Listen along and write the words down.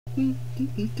Hello,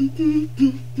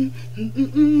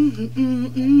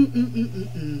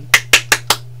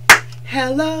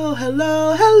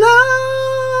 hello,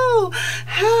 hello.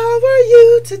 How are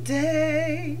you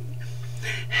today?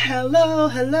 Hello,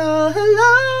 hello,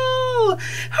 hello.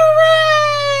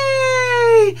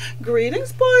 Hooray!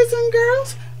 Greetings, boys and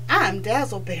girls. I'm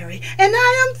Dazzleberry, and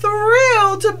I am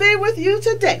thrilled to be with you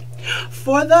today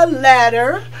for the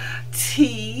letter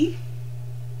T.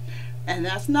 And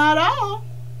that's not all.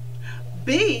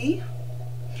 B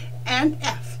and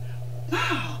F.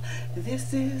 Wow,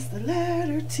 this is the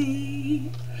letter T.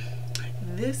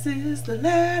 This is the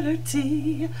letter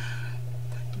T.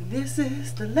 This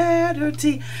is the letter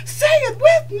T. Say it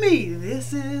with me.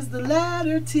 This is the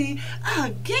letter T.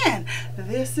 Again,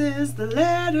 this is the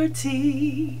letter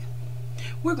T.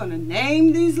 We're going to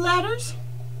name these letters.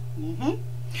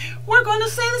 We're going to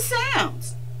say the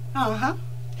sounds.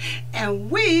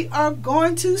 And we are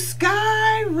going to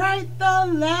skywrite the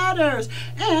letters.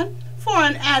 And for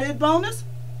an added bonus,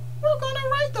 we're going to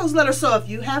write those letters. So if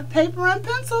you have paper and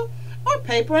pencil, or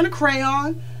paper and a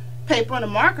crayon, paper and a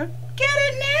marker, get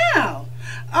it now.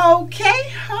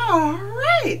 Okay, all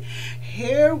right.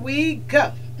 Here we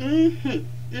go.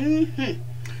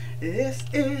 This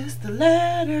is the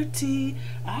letter T.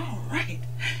 All right.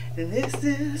 This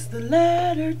is the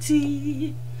letter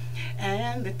T.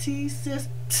 And the T says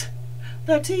T.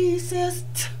 The T says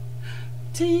T.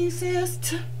 T says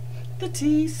T. The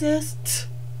T says T.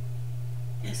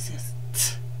 It says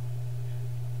T.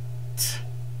 T.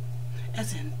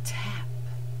 As in tap.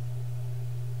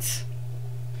 T.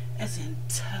 As in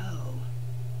toe.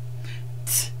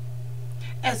 T.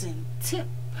 As in tip.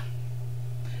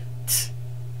 T.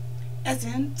 As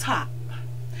in top.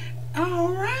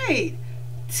 All right.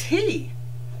 T.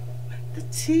 The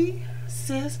T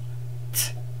says T.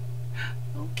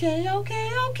 Okay.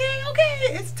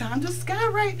 It's time to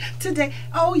skywrite today.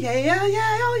 Oh yeah.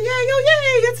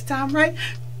 It's time right.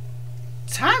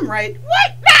 Time right.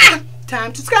 What? Ah!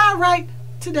 Time to skywrite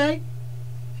today.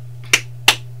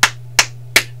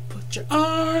 Put your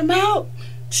arm out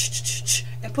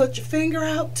and put your finger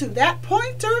out to that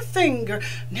pointer finger.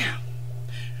 Now,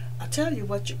 I'll tell you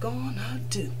what you're gonna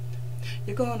do.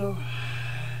 You're gonna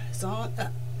rise on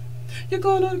up. You're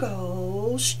gonna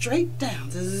go straight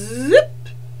down. Zip.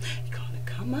 You're gonna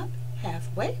come up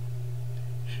halfway.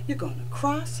 You're gonna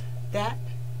cross that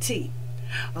T.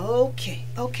 Okay.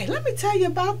 Let me tell you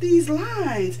about these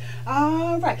lines.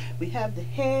 All right. We have the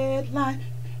head line.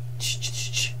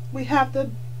 We have the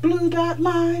blue dot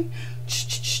line.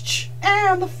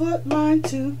 And the foot line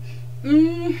too.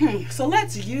 So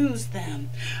let's use them.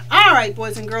 All right,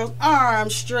 boys and girls.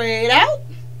 Arms straight out.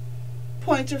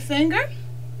 Pointer finger.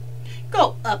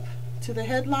 Go up to the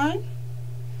head line.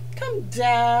 Come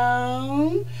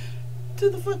down to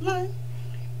the foot line.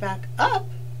 Back up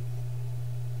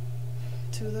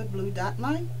to the blue dot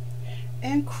line.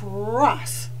 And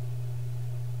cross.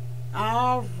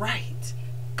 All right.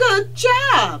 Good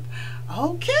job.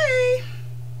 Okay.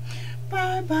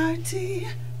 Bye-bye T.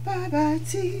 Bye-bye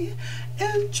T.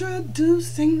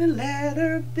 Introducing the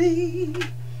letter B.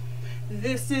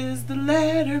 This is the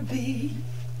letter B.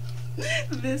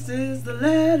 This is the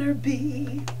letter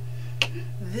B.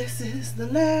 This is the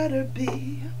letter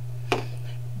B.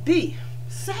 B.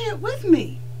 Say it with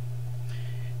me.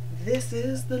 This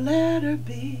is the letter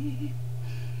B.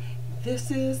 This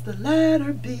is the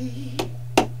letter B.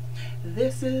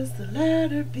 This is the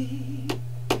letter B.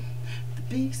 The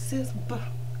B says B.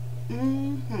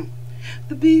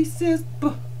 The B says B.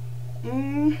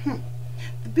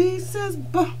 The B says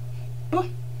B. B.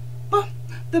 B.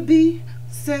 The B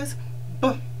says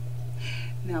B.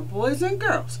 Now, boys and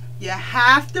girls, you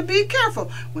have to be careful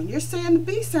when you're saying the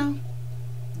B sound.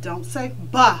 Don't say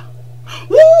ba.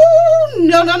 Woo!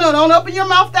 No. Don't open your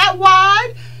mouth that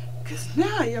wide. Because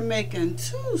now you're making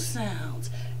two sounds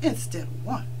instead of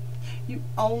one. You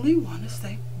only want to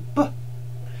say B.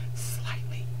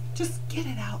 Slightly. Just get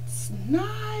it out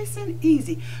nice and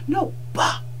easy. No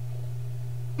ba.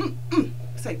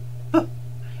 Say B.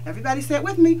 Everybody say it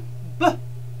with me. B.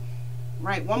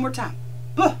 Right, one more time.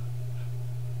 B.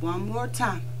 One more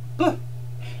time. B.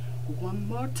 One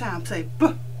more time. Say B.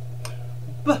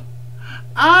 B.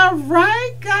 All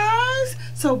right, guys.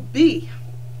 So B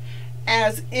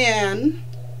as in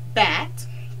bat.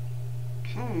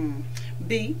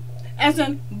 B as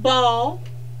in ball.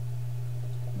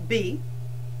 B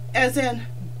as in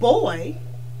boy.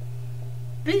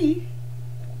 B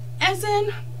as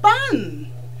in bun.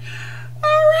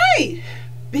 All right.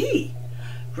 B.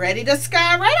 Ready to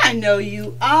skywrite? I know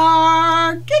you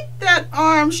are. Get that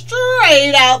arm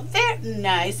straight out there.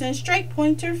 Nice and straight.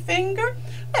 Pointer finger.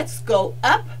 Let's go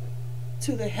up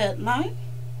to the headline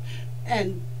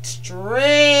and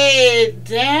straight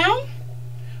down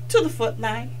to the foot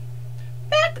line,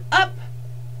 back up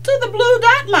to the blue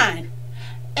dot line.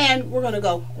 And we're going to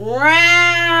go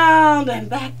round and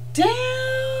back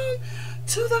down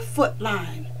to the foot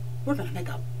line. We're going to make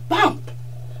a bump.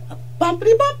 A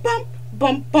bumpity bump, bump,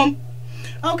 bump, bump.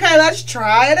 Okay, let's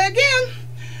try it again.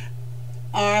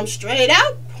 Arm straight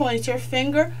out, pointer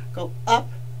finger, go up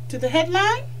to the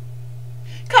headline.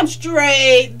 Come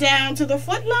straight down to the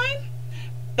foot line,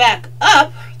 back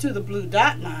up to the blue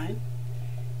dot line,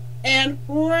 and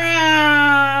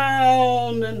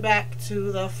round and back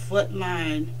to the foot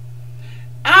line.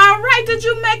 All right, did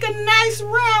you make a nice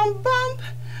round bump?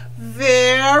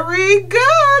 Very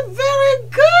good,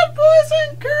 boys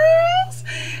and girls.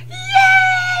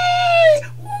 Yay!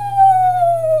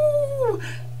 Woo!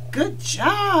 Good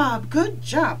job, good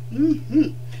job.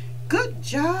 Good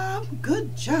job,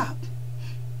 good job.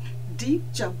 D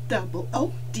jump double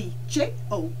O D J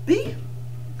O B.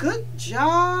 Good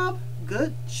job,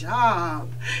 good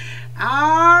job.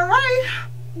 All right,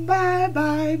 bye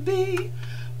bye B,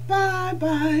 bye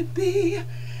bye B.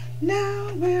 Now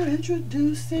we're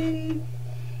introducing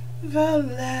the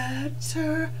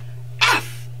letter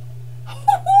F.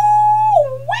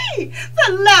 Woo-wee!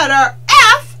 The letter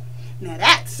F. Now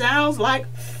that sounds like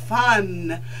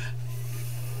fun.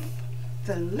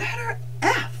 The letter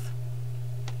F.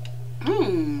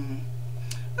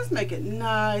 Let's make it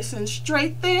nice and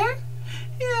straight there.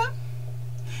 Yeah.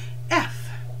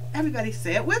 F. Everybody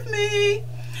say it with me.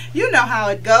 You know how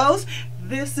it goes.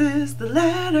 This is the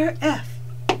letter F.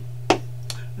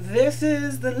 This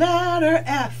is the letter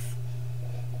F.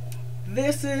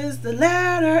 This is the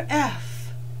letter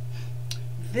F.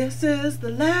 This is the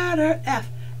letter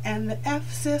F. And the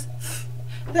F says F.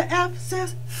 The F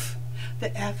says F.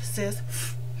 The F says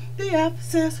F. The F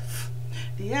says F.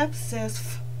 The F says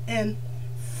F in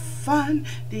fun.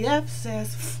 The F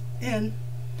says F in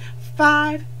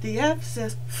 5. The F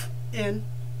says F in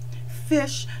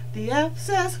fish. The F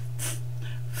says F.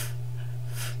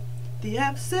 The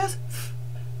F says F.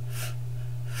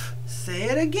 Say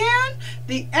it again.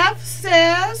 The F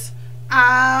says,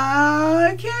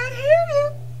 I can't hear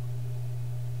you.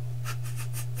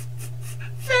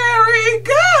 Very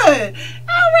good.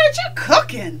 All right, you're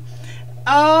cooking.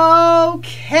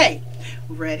 Okay.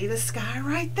 Ready to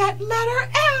skywrite that letter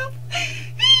F?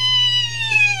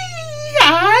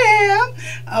 I am.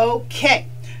 Okay.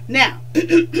 Now,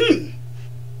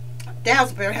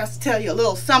 Dazzleberry has to tell you a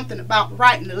little something about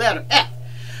writing the letter F.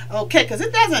 Okay, because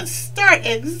it doesn't start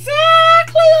exactly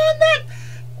on that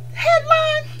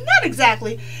headline. Not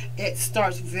exactly. It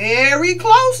starts very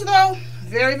close, though.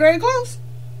 Very, very close.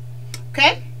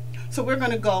 Okay? So we're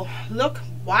going to go look,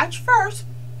 watch first.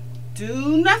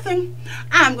 Do nothing.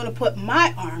 I'm going to put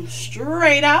my arm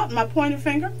straight out, my pointer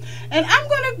finger, and I'm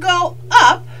going to go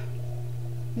up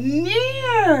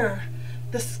near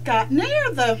the sky,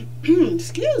 near the,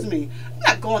 excuse me, I'm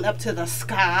not going up to the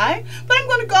sky, but I'm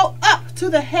going to go up to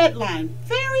the headline,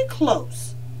 very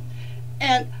close.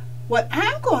 And what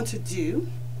I'm going to do,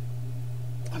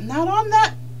 I'm not on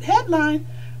that headline,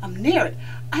 I'm near it.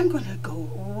 I'm going to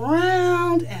go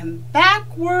round and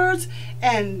backwards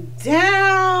and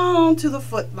down to the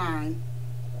foot line.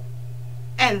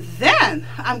 And then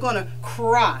I'm going to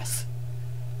cross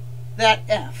that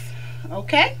F.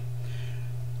 Okay?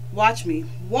 Watch me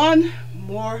one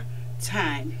more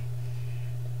time.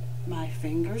 My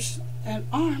fingers and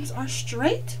arms are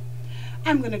straight.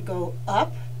 I'm going to go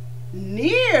up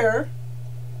near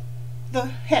the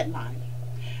headline.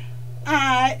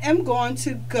 I am going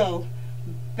to go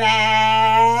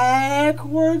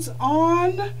backwards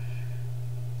on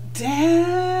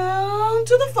down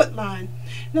to the foot line.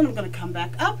 Then I'm going to come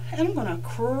back up and I'm going to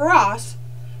cross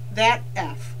that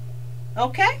F.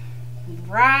 Okay?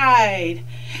 Right.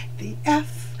 The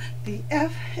F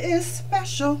is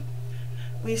special.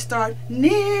 We start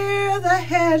near the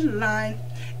headline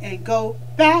and go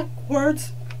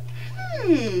backwards.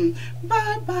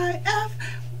 Bye-bye F.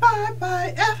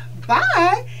 Bye-bye F.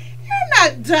 Bye. You're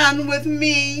not done with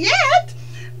me yet.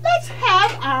 Let's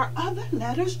have our other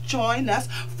letters join us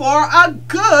for a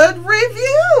good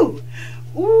review.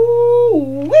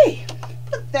 Ooh-wee.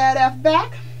 Put that F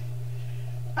back.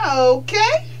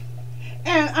 Okay.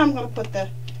 And I'm going to put the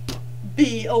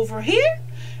B over here.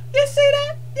 You see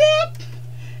that? Yep.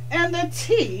 And the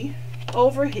T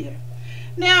over here.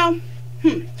 Now,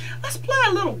 let's play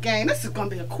a little game. This is going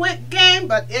to be a quick game,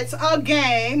 but it's a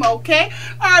game, okay?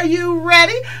 Are you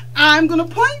ready? I'm going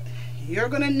to point. You're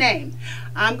going to name.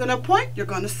 I'm going to point. You're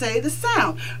going to say the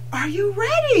sound. Are you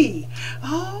ready?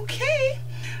 Okay.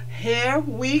 Here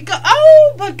we go.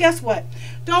 Oh, but guess what?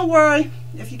 Don't worry.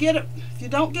 If you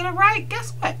don't get it right,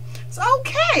 guess what? It's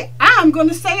okay. I'm going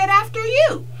to say it after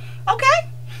you. Okay?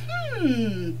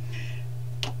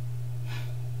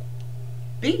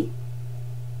 B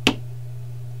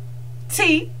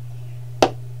T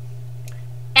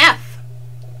F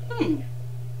B.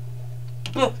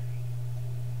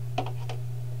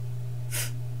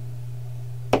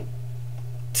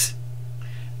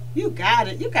 You got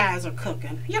it. You guys are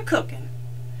cooking. You're cooking.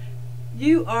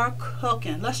 You are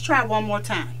cooking. Let's try one more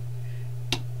time.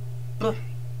 B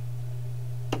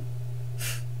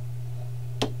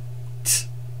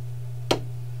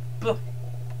B.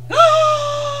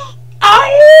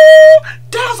 Oh,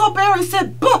 Dazzleberry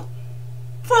said B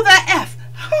for the F.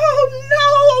 Oh,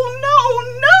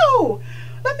 no.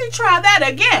 Let me try that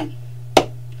again.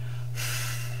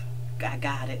 I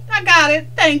got it. I got it.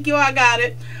 Thank you. I got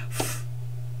it.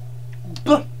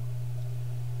 B.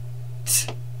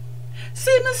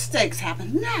 See, mistakes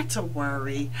happen. Not to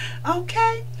worry.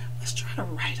 Okay? Let's try to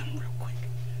write them real quick.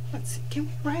 Let's see. Can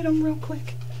we write them real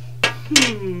quick?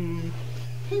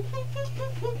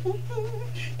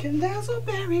 Can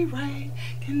Dazzleberry write?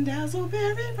 Can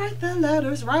Dazzleberry write the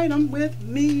letters? Write them with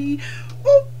me.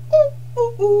 Ooh, ooh,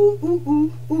 ooh, ooh, ooh,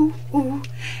 ooh, ooh, ooh.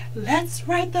 Let's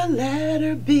write the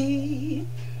letter B.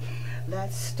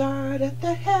 Let's start at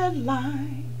the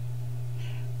headline.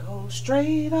 Go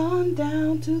straight on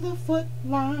down to the foot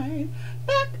line.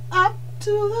 Back up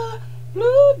to the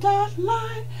blue dot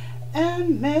line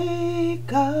and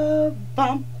make a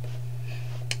bump.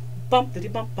 Bump, diddy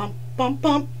bump, bump, bump,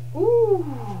 bump.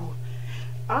 Ooh.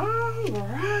 All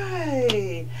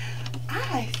right.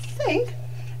 I think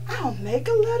I'll make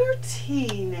a letter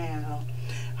T now.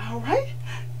 All right.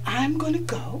 I'm going to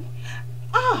go.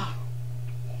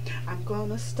 I'm going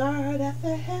to start at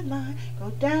the headline, go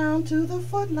down to the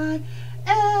foot line,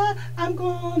 and I'm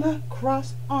going to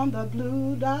cross on the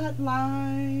blue dot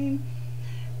line.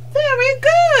 Very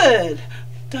good.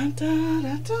 Dun, dun,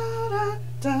 dun, dun,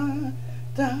 dun,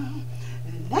 dun.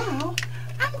 And now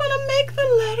I'm going to make the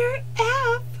letter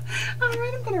F. All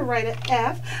right, I'm going to write an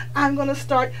F. I'm going to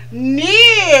start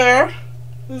near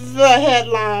the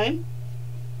headline.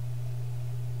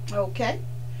 Okay.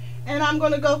 And I'm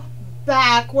going to go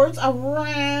backwards,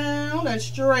 around, and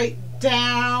straight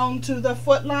down to the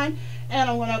foot line. And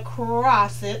I'm going to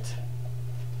cross it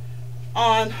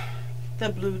on the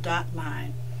blue dot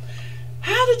line.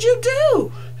 How did you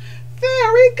do?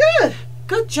 Very good.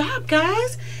 Good job,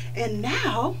 guys. And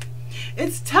now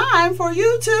it's time for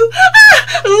you to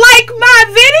like my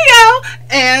video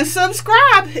and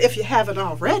subscribe if you haven't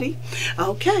already.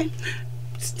 Okay,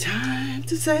 it's time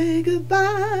to say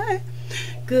goodbye.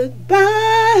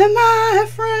 Goodbye, my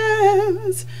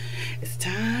friends. It's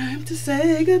time to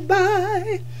say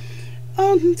goodbye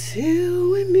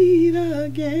until we meet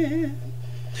again.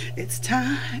 It's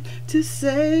time to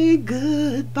say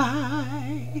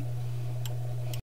goodbye.